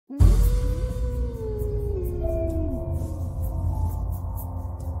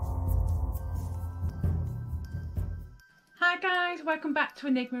guys, welcome back to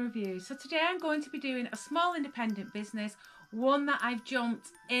Enigma Reviews. So today I'm going to be doing a small independent business, one that I've jumped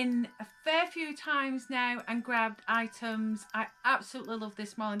in a fair few times now and grabbed items. I absolutely love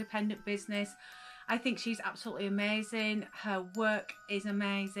this small independent business. I think she's absolutely amazing. Her work is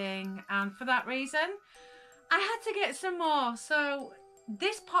amazing, and for that reason I had to get some more. So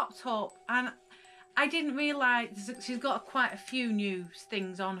this popped up and I didn't realise she's got quite a few new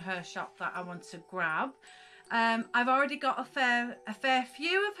things on her shop that I want to grab. I've already got a fair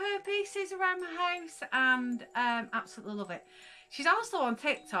few of her pieces around my house and absolutely love it. She's also on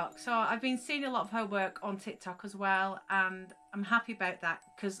TikTok, so I've been seeing a lot of her work on TikTok as well, and I'm happy about that,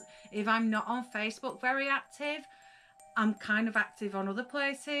 because if I'm not on Facebook very active, I'm kind of active on other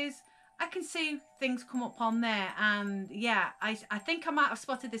places. I can see things come up on there, and yeah, I think I might have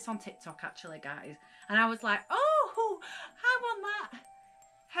spotted this on TikTok actually, guys, and I was like, oh, I want that.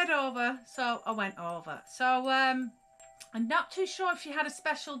 Head over. So I went over. So I'm not too sure if she had a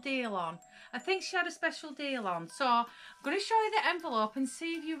special deal on. I think she had a special deal on. So I'm going to show you the envelope and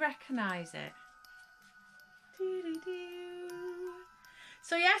see if you recognise it.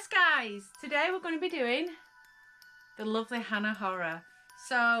 So yes, guys, today we're going to be doing the lovely Hannah Horror.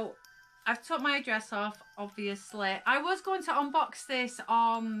 So I've took my address off, obviously. I was going to unbox this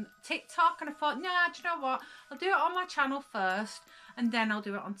on TikTok, and I thought, nah, do you know what? I'll do it on my channel first, and then I'll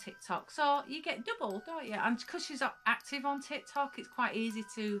do it on TikTok. So you get double, don't you? And because she's active on TikTok, it's quite easy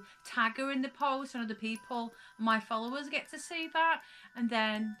to tag her in the post, and other people, my followers, get to see that, and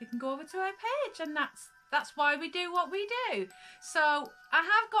then they can go over to her page, and that's why we do what we do. So I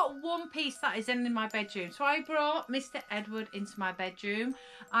have got one piece that is in my bedroom. So I brought Mr. Edward into my bedroom.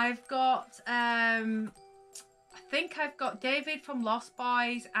 I've got, I think I've got David from Lost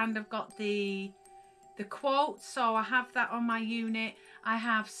Boys, and I've got the quote. So I have that on my unit. I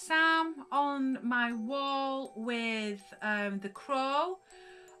have Sam on my wall with the crow.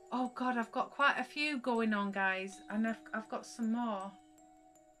 Oh God, I've got quite a few going on, guys. And I've got some more.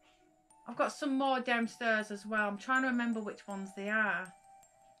 I've got some more downstairs as well. I'm trying to remember which ones they are.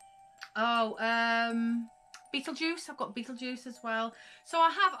 Oh, Beetlejuice. I've got Beetlejuice as well. So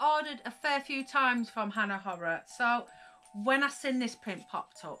I have ordered a fair few times from Hannah Horror. So when I seen this print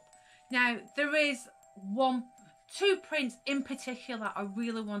popped up. Now, there is two prints in particular I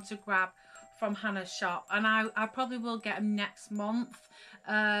really want to grab from Hannah's shop. And I probably will get them next month.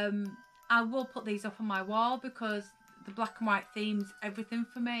 I will put these up on my wall because the black and white theme's everything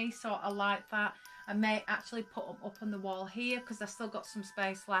for me, so I like that. I may actually put them up on the wall here because I've still got some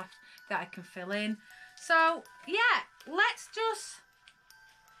space left that I can fill in. So yeah, let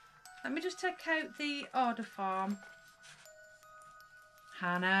me just take out the order form.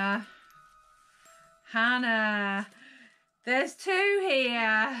 Hannah, there's two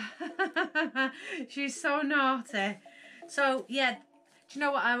here. She's so naughty. So yeah, do you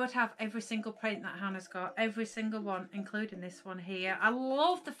know what? I would have every single print that Hannah's got, every single one, including this one here. I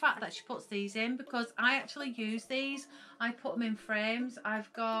love the fact that she puts these in because I actually use these. I put them in frames. I've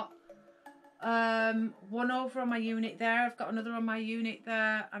got one over on my unit there. I've got another on my unit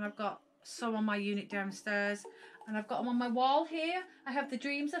there, and I've got some on my unit downstairs. And I've got them on my wall here. I have the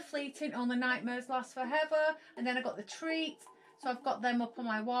Dreams Are Fleeting, Only Nightmares Last Forever, and then I've got the Treat. So I've got them up on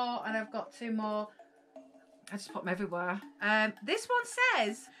my wall, and I've got two more. I just put them everywhere. This one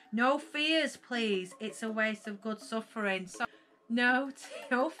says, no fears, please. It's a waste of good suffering. So, no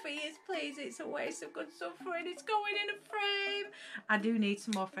fears, please. It's a waste of good suffering. It's going in a frame. I do need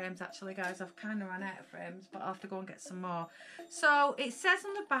some more frames, actually, guys. I've kind of run out of frames, but I'll have to go and get some more. So, it says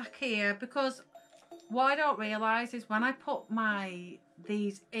on the back here, because what I don't realise is when I put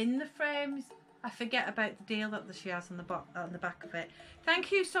these in the frames, I forget about the deal that she has on the back of it.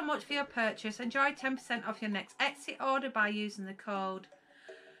 Thank you so much for your purchase. Enjoy 10% off your next Etsy order by using the code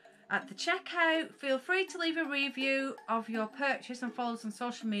at the checkout. Feel free to leave a review of your purchase and follow us on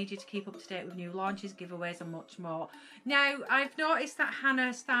social media to keep up to date with new launches, giveaways and much more. Now, I've noticed that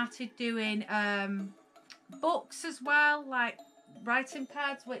Hannah started doing books as well, like writing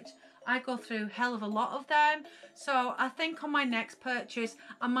pads, which I go through a hell of a lot of them. So I think on my next purchase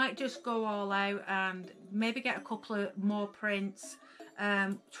I might just go all out and maybe get a couple of more prints,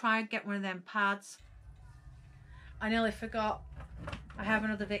 try and get one of them pads. I nearly forgot I have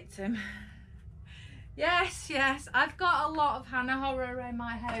another victim. yes, I've got a lot of Hannah Horror around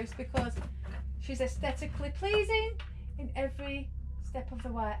my house because she's aesthetically pleasing in every step of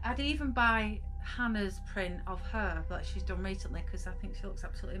the way. I'd even buy Hannah's print of her that she's done recently because I think she looks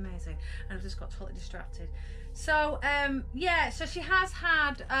absolutely amazing, and I've just got totally distracted. So yeah, so she has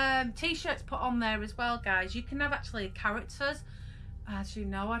had t-shirts put on there as well, guys. You can have actually characters As you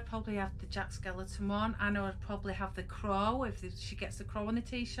know, I'd probably have the Jack Skeleton one. I know I'd probably have the crow if she gets the crow on the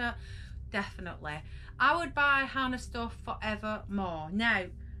t-shirt. Definitely. I would buy Hannah stuff forevermore. Now,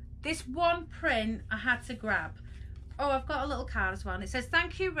 this one print I had to grab. Oh, I've got a little card as well. And it says,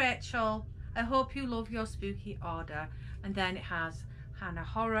 thank you, Rachel. I hope you love your spooky order. And then it has Hannah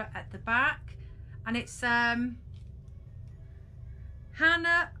Horror at the back. And it's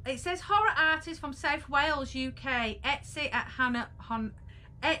Hannah, it says horror artist from South Wales, UK. Etsy at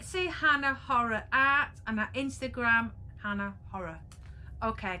Etsy Hannah Horror Art, and at Instagram Hannah Horror.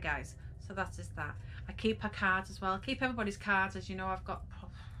 Okay guys, so that is that. I keep her cards as well. I keep everybody's cards. As you know, I've got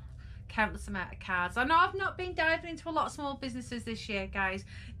countless amount of cards. I know I've not been diving into a lot of small businesses this year, guys.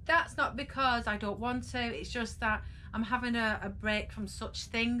 That's not because I don't want to. It's just that I'm having a break from such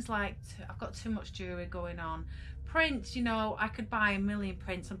things. Like, I've got too much jewellery going on. Prints, you know, I could buy a million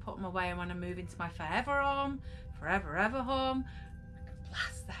prints and put them away, and when I move into my forever home, forever ever home, I could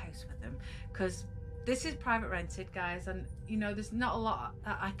blast the house with them, because this is private rented, guys, and you know, there's not a lot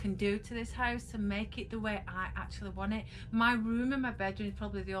that I can do to this house to make it the way I actually want it. My room and my bedroom is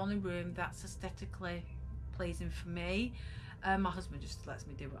probably the only room that's aesthetically pleasing for me. My husband just lets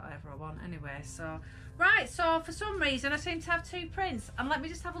me do whatever I want anyway. So right, so for some reason I seem to have two prints, and let me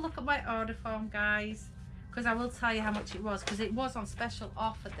just have a look at my order form, guys, because I will tell you how much it was, because it was on special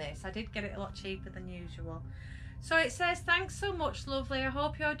offer. This I did get it a lot cheaper than usual. So it says, thanks so much, lovely. I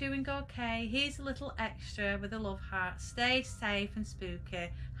hope you're doing okay. Here's a little extra with a love heart. Stay safe and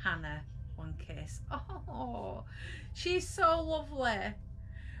spooky, Hannah. One kiss. Oh, she's so lovely.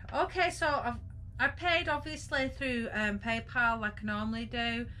 Okay, so I paid obviously through PayPal like I normally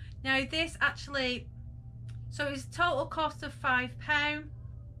do. Now this actually, so it's a total cost of £5.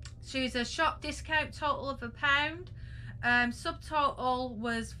 She's a shop discount total of £1. Subtotal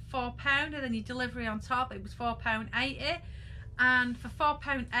was £4, and then your delivery on top, it was £4.80. And for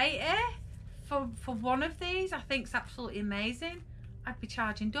 £4.80 for one of these, I think it's absolutely amazing. I'd be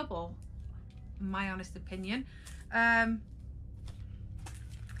charging double, in my honest opinion. Oh,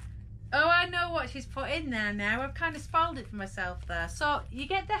 I know what she's put in there now. I've kind of spoiled it for myself there. So you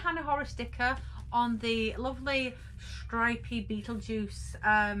get the Hannah Horror sticker on the lovely stripy Beetlejuice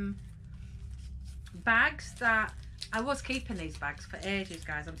bags that I was keeping these bags for ages,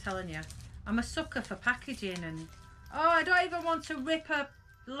 guys. I'm telling you, I'm a sucker for packaging, and oh, I don't even want to rip a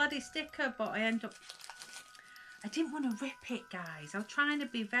bloody sticker, but I didn't want to rip it, guys. I'm trying to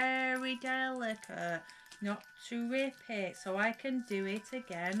be very delicate not to rip it, so I can do it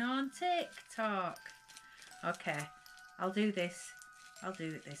again on TikTok. Okay, I'll do this. I'll do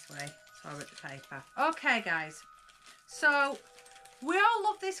it this way. So I'll rip the paper. Okay, guys. So we all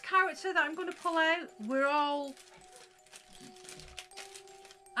love this character that I'm going to pull out. We're all...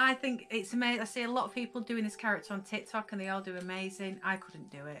 I think it's amazing. I see a lot of people doing this character on TikTok, and they all do amazing. I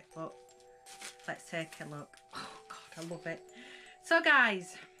couldn't do it, but let's take a look. Oh, God, I love it. So,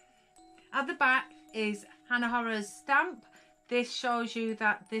 guys, at the back is Hannah Horror's stamp. This shows you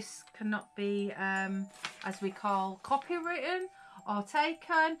that this cannot be, as we call, copywritten or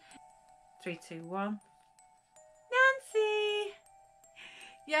taken. 3, 2, 1. Nancy!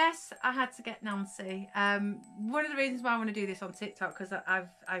 Yes, I had to get Nancy. One of the reasons why I want to do this on TikTok, because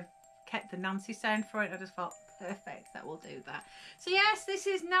I've kept the Nancy sound for it. I just thought, perfect, that will do that. So yes, this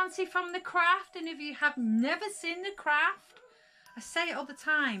is Nancy from The Craft, and if you have never seen The Craft, I say it all the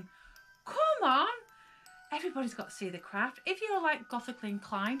time, come on, everybody's got to see The Craft. If you're like gothically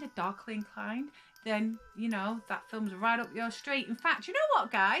inclined, or darkly inclined, then you know that film's right up your street. In fact, you know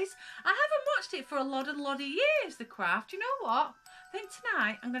what, guys, I haven't watched it for a lot of years, The Craft. You know what, I think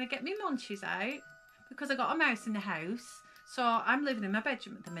tonight I'm going to get my munchies out, because I got a mouse in the house, so I'm living in my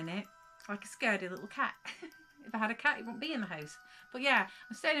bedroom at the minute like a scaredy little cat. If I had a cat, it wouldn't be in the house. But yeah,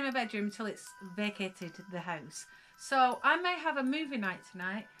 I'm staying in my bedroom until it's vacated the house. So I may have a movie night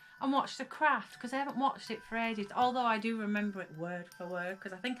tonight and watch The Craft, because I haven't watched it for ages, although I do remember it word for word,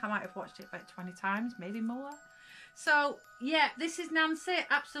 because I think I might have watched it about 20 times, maybe more. So yeah, this is Nancy.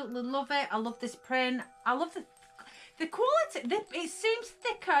 Absolutely love it. I love this print. I love the quality. It seems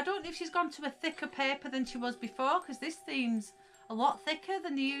thicker. I don't know if she's gone to a thicker paper than she was before, because this seems a lot thicker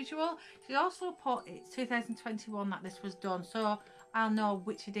than the usual. She also put it's 2021 that this was done, so I'll know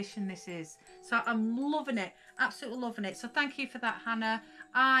which edition this is. So I'm loving it, absolutely loving it. So thank you for that, Hannah.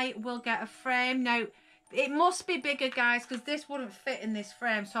 I will get a frame now. It must be bigger, guys, because this wouldn't fit in this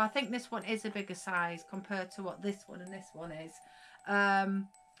frame. So I think this one is a bigger size compared to what this one and this one is.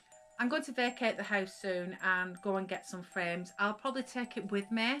 I'm going to vacate the house soon and go and get some frames. I'll probably take it with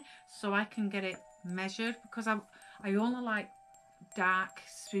me so I can get it measured, because I only like dark,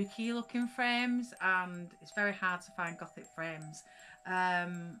 spooky looking frames, and it's very hard to find gothic frames.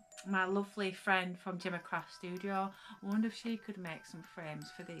 my lovely friend from Craft Studio. I wonder if she could make some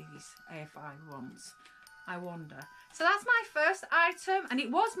frames for these A5 ones. I wonder. So that's my first item, and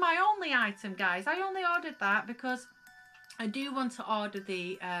it was my only item, guys. I only ordered that because I do want to order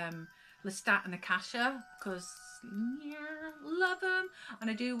the Lestat and Akasha, because yeah, love them. And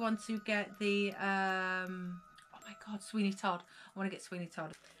I do want to get the oh my god, Sweeney Todd. I want to get Sweeney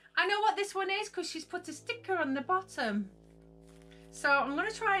Todd. I know what this one is because she's put a sticker on the bottom. So I'm going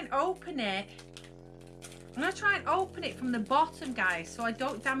to try and open it. I'm going to try and open it from the bottom, guys, so I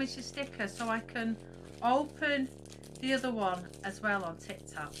don't damage the sticker, so I can open the other one as well on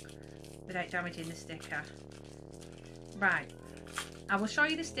TikTok without damaging the sticker. Right, I will show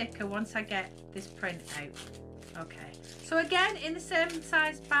you the sticker once I get this print out. Okay, so again, in the same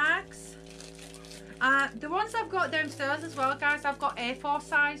size bags. The ones I've got downstairs as well, guys, I've got A4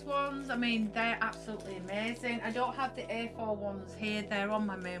 size ones. I mean, they're absolutely amazing. I don't have the A4 ones here. They're on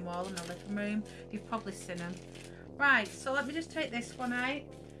my main wall in my living room. You've probably seen them. Right, so let me just take this one out.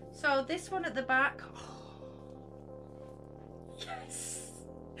 So this one at the back. Oh, yes!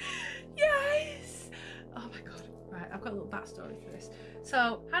 Yes! Oh my god. Right, I've got a little backstory for this.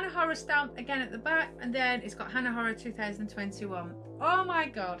 So, Hannah Horror stamp again at the back, and then it's got Hannah Horror 2021. Oh my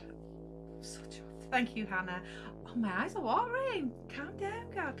god. Such a thank you, Hannah. Oh, my eyes are watering. Calm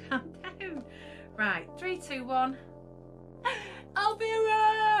down, girl. Calm down. Right, 3, 2, 1.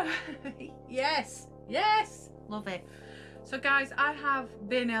 Elvira! Yes, yes. Love it. So, guys, I have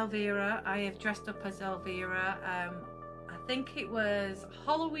been Elvira. I have dressed up as Elvira. I think it was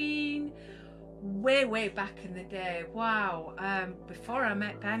Halloween way back in the day. Wow. Before I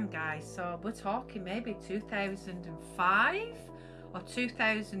met Ben, guys. So we're talking maybe 2005 or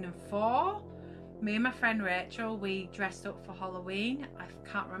 2004. Me and my friend Rachel, we dressed up for Halloween. I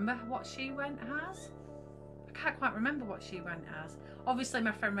can't remember what she went as. I can't quite remember what she went as. Obviously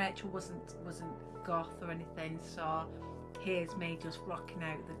my friend Rachel wasn't goth or anything, so here's me just rocking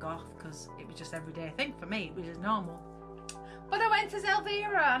out the goth because it was just everyday thing for me. It was just normal. But I went as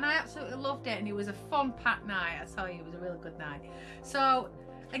Elvira and I absolutely loved it, and it was a fun packed night. I tell you, it was a really good night. So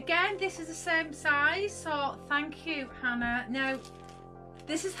again, this is the same size, so thank you, Hannah. Now,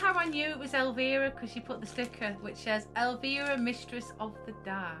 this is how I knew it was Elvira, because she put the sticker which says Elvira, Mistress of the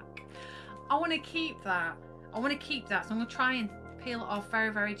Dark. I want to keep that. I want to keep that, so I'm going to try and peel it off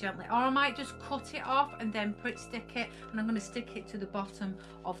very gently, or I might just cut it off and then stick it, and I'm going to stick it to the bottom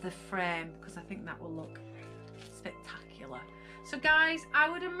of the frame because I think that will look spectacular. So guys, I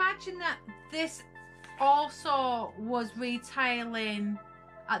would imagine that this also was retailing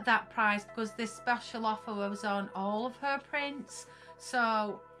at that price because this special offer was on all of her prints.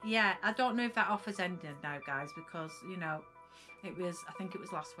 So yeah, I don't know if that offer's ended now, guys, because you know, it was, I think it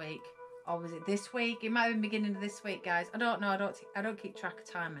was last week, or was it this week? It might have been beginning of this week, guys. I don't know. I don't keep track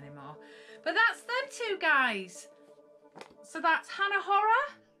of time anymore. But that's them two, guys. So that's Hannah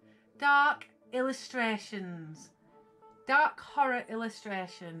Horror Dark Illustrations. Dark Horror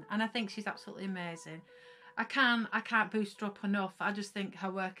Illustration, and I think she's absolutely amazing. I can't boost her up enough. I just think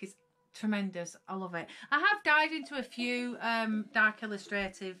her work is tremendous. I love it. I have dived into a few dark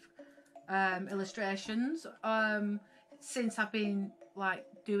illustrative illustrations since I've been like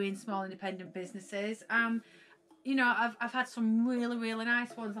doing small independent businesses, and you know, I've had some really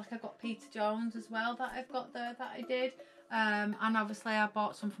nice ones. Like I got Peter Jones as well that I've got there that I did. And obviously I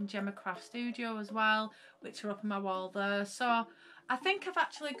bought some from Craft Studio as well, which are up on my wall there. So I think I've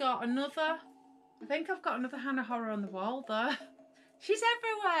actually got another, Hannah Horror on the wall there. She's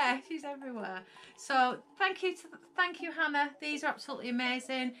everywhere. She's everywhere. So thank you, Hannah. These are absolutely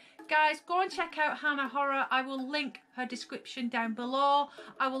amazing. Guys, go and check out Hannah Horror. I will link her description down below.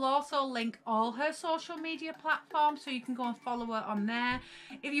 I will also link all her social media platforms so you can go and follow her on there.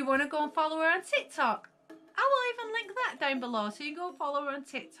 If you want to go and follow her on TikTok, I will even link that down below so you can go and follow her on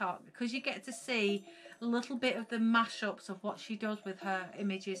TikTok, because you get to see a little bit of the mashups of what she does with her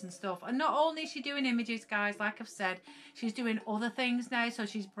images and stuff. And not only is she doing images, guys, like I've said, she's doing other things now. So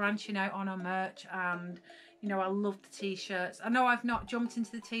she's branching out on her merch, and you know, I love the t-shirts. I know I've not jumped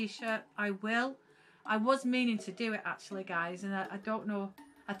into the t-shirt. I will. I was meaning to do it actually, guys, and I don't know.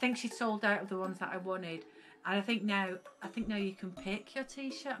 I think she sold out of the ones that I wanted. And I think now you can pick your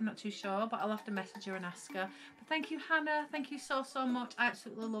t-shirt. I'm not too sure, but I'll have to message her and ask her. But thank you, Hannah. Thank you so much. I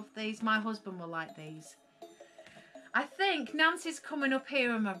absolutely love these. My husband will like these. I think Nancy's coming up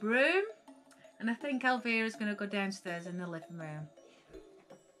here in my room, and I think Elvira's going to go downstairs in the living room.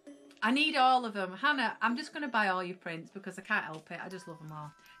 I need all of them. Hannah, I'm just going to buy all your prints because I can't help it. I just love them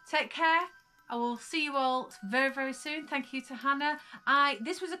all. Take care. I will see you all very soon. Thank you to Hannah.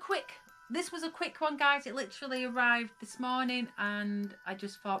 This was a quick this was a quick one, guys. It literally arrived this morning and I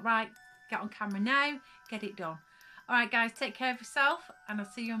just thought, right, get on camera now, get it done. All right, guys, take care of yourself and I'll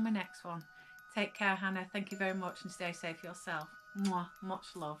see you on my next one. Take care, Hannah. Thank you very much and stay safe yourself. Mwah, much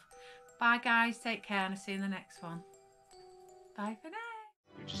love. Bye, guys. Take care and I'll see you in the next one. Bye for now.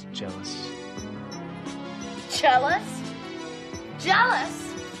 You're just jealous. Jealous?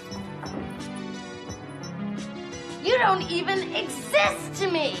 Jealous? You don't even exist to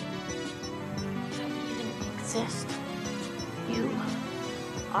me! You don't even exist. You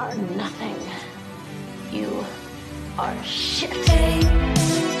are nothing. You are shit.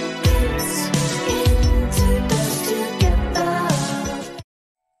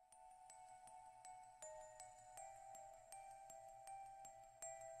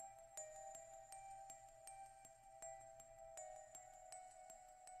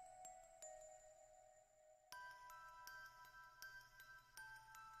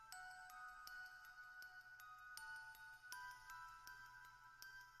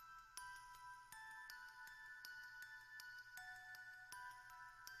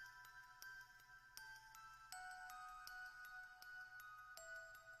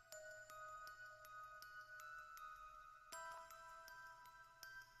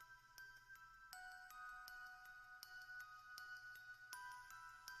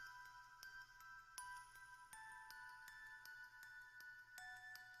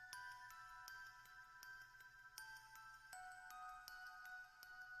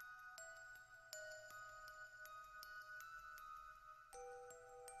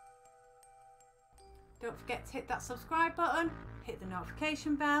 Don't forget to hit that subscribe button, hit the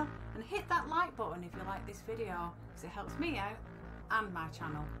notification bell and hit that like button if you like this video, because it helps me out and my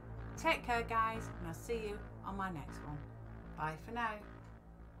channel. Take care, guys, and I'll see you on my next one. Bye for now.